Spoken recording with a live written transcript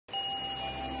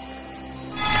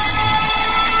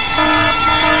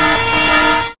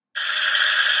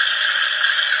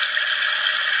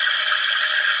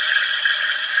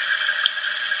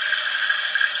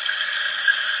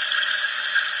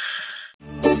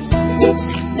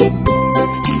Alright,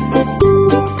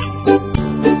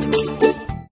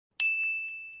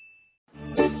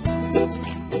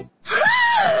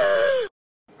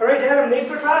 Dad, I'm late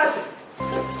for class.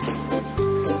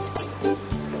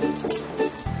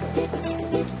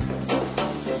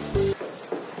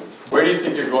 Where do you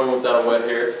think you're going with that wet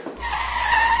hair?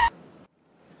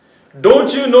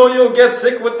 Don't you know you'll get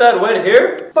sick with that wet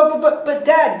hair? But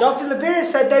Dad, Dr. Libera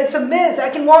said that it's a myth. I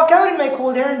can walk out in my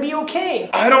cold hair and be okay.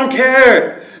 I don't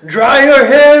care! Dry your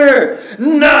hair!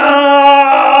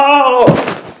 No!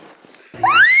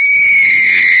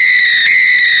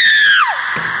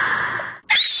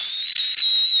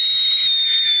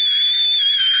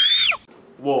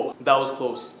 Whoa, that was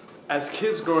close. As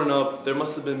kids growing up, there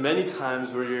must have been many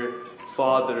times where your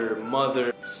father,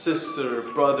 mother, sister,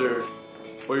 brother,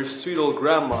 or your sweet old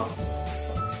grandma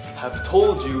have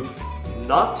told you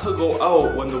not to go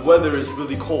out when the weather is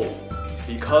really cold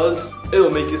because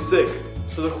it'll make you sick.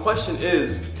 So the question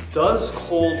is, does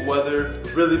cold weather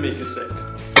really make you sick?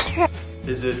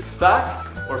 Is it fact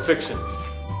or fiction?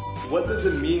 What does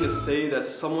it mean to say that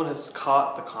someone has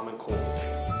caught the common cold?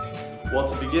 Well,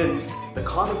 to begin, the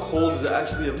common cold is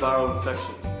actually a viral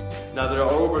infection. Now, there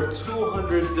are over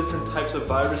 200 different types of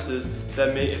viruses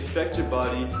that may infect your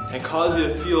body and cause you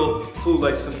to feel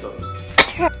flu-like symptoms.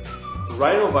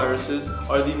 Rhinoviruses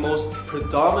are the most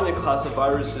predominant class of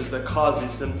viruses that cause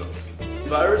these symptoms.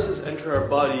 Viruses enter our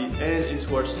body and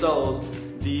into our cells.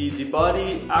 The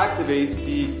body activates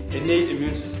the innate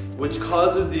immune system, which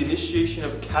causes the initiation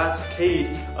of a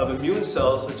cascade of immune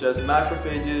cells such as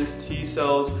macrophages, T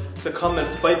cells, to come and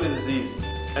fight the disease.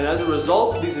 And as a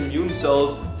result of these immune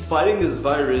cells fighting this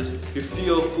virus, you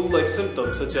feel flu-like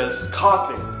symptoms such as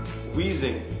coughing,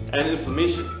 wheezing, and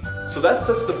inflammation. So that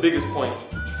sets the biggest point.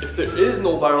 If there is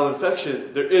no viral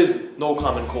infection, there is no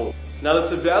common cold. Now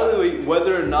let's evaluate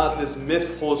whether or not this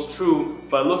myth holds true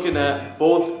by looking at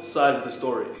both sides of the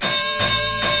story.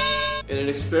 In an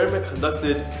experiment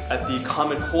conducted at the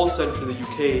Common Cold Centre in the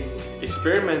UK,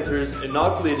 experimenters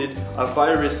inoculated a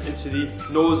virus into the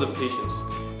nose of patients,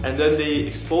 and then they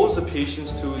exposed the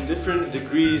patients to different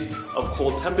degrees of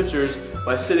cold temperatures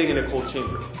by sitting in a cold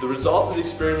chamber. The results of the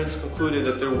experiments concluded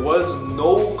that there was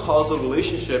no causal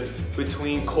relationship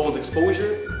between cold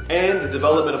exposure and the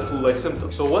development of flu-like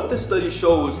symptoms. So what this study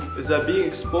shows is that being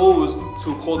exposed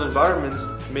to cold environments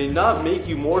may not make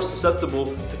you more susceptible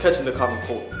to catching the common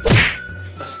cold.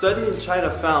 A study in China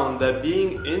found that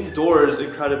being indoors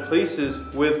in crowded places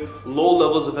with low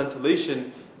levels of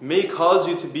ventilation may cause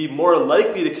you to be more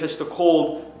likely to catch the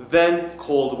cold than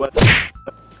cold weather.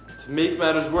 To make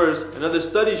matters worse, another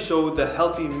study showed that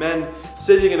healthy men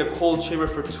sitting in a cold chamber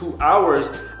for 2 hours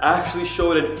actually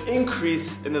showed an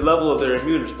increase in the level of their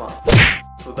immune response.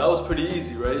 So that was pretty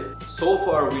easy, right? So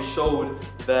far we showed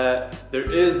that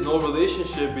there is no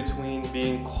relationship between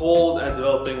being cold and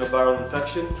developing a viral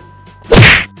infection,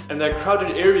 and that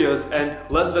crowded areas and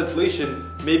less ventilation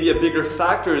may be a bigger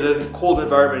factor than the cold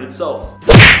environment itself.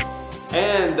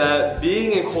 And that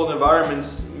being in cold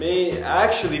environments may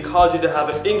actually cause you to have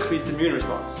an increased immune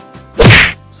response.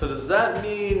 So does that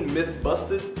mean myth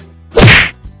busted?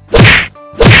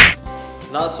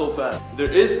 Not so fast. There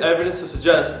is evidence to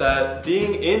suggest that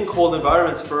being in cold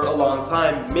environments for a long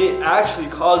time may actually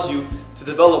cause you to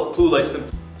develop flu-like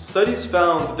symptoms. Studies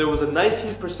found that there was a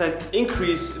 19%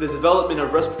 increase in the development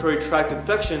of respiratory tract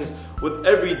infections with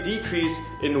every decrease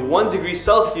in 1 degree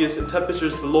Celsius in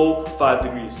temperatures below 5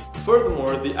 degrees.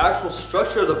 Furthermore, the actual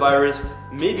structure of the virus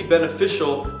may be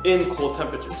beneficial in cold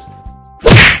temperatures.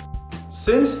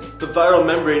 Since the viral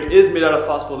membrane is made out of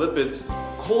phospholipids,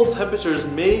 cold temperatures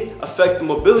may affect the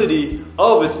mobility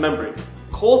of its membrane.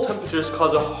 Cold temperatures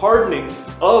cause a hardening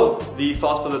of the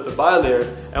phospholipid bilayer,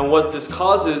 and what this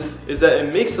causes is that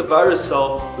it makes the virus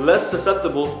cell less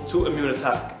susceptible to immune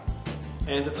attack.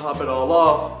 And to top it all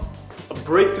off, a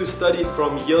breakthrough study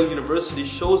from Yale University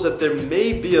shows that there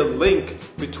may be a link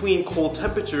between cold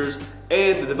temperatures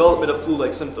and the development of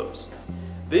flu-like symptoms.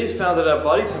 They found that at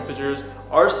body temperatures,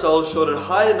 our cells showed a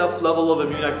high enough level of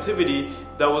immune activity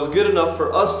that was good enough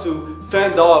for us to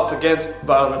fend off against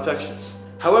viral infections.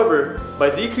 However, by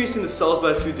decreasing the cells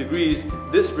by a few degrees,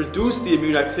 this reduced the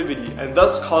immune activity and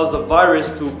thus caused the virus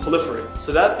to proliferate.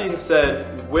 So that being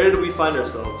said, where do we find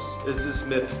ourselves? Is this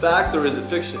myth fact or is it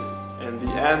fiction? And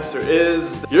the answer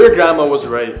is, your grandma was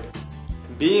right.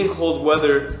 Being in cold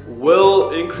weather will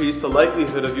increase the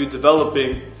likelihood of you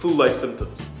developing flu-like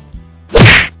symptoms.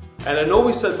 And I know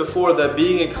we said before that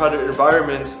being in crowded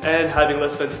environments and having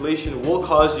less ventilation will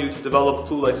cause you to develop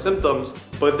flu-like symptoms,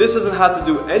 but this doesn't have to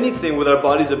do anything with our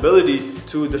body's ability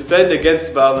to defend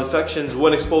against viral infections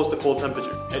when exposed to cold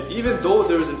temperature. And even though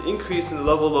there is an increase in the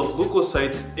level of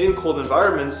leukocytes in cold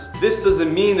environments, this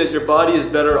doesn't mean that your body is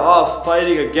better off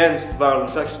fighting against viral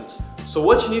infections. So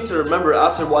what you need to remember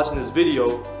after watching this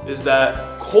video is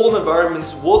that cold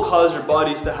environments will cause your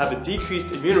bodies to have a decreased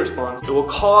immune response. It will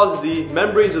cause the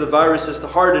membranes of the viruses to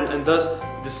harden and thus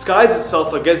disguise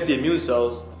itself against the immune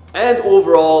cells. And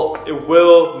overall, it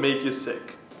will make you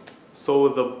sick. So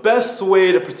the best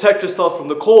way to protect yourself from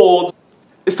the cold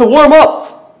is to warm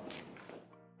up.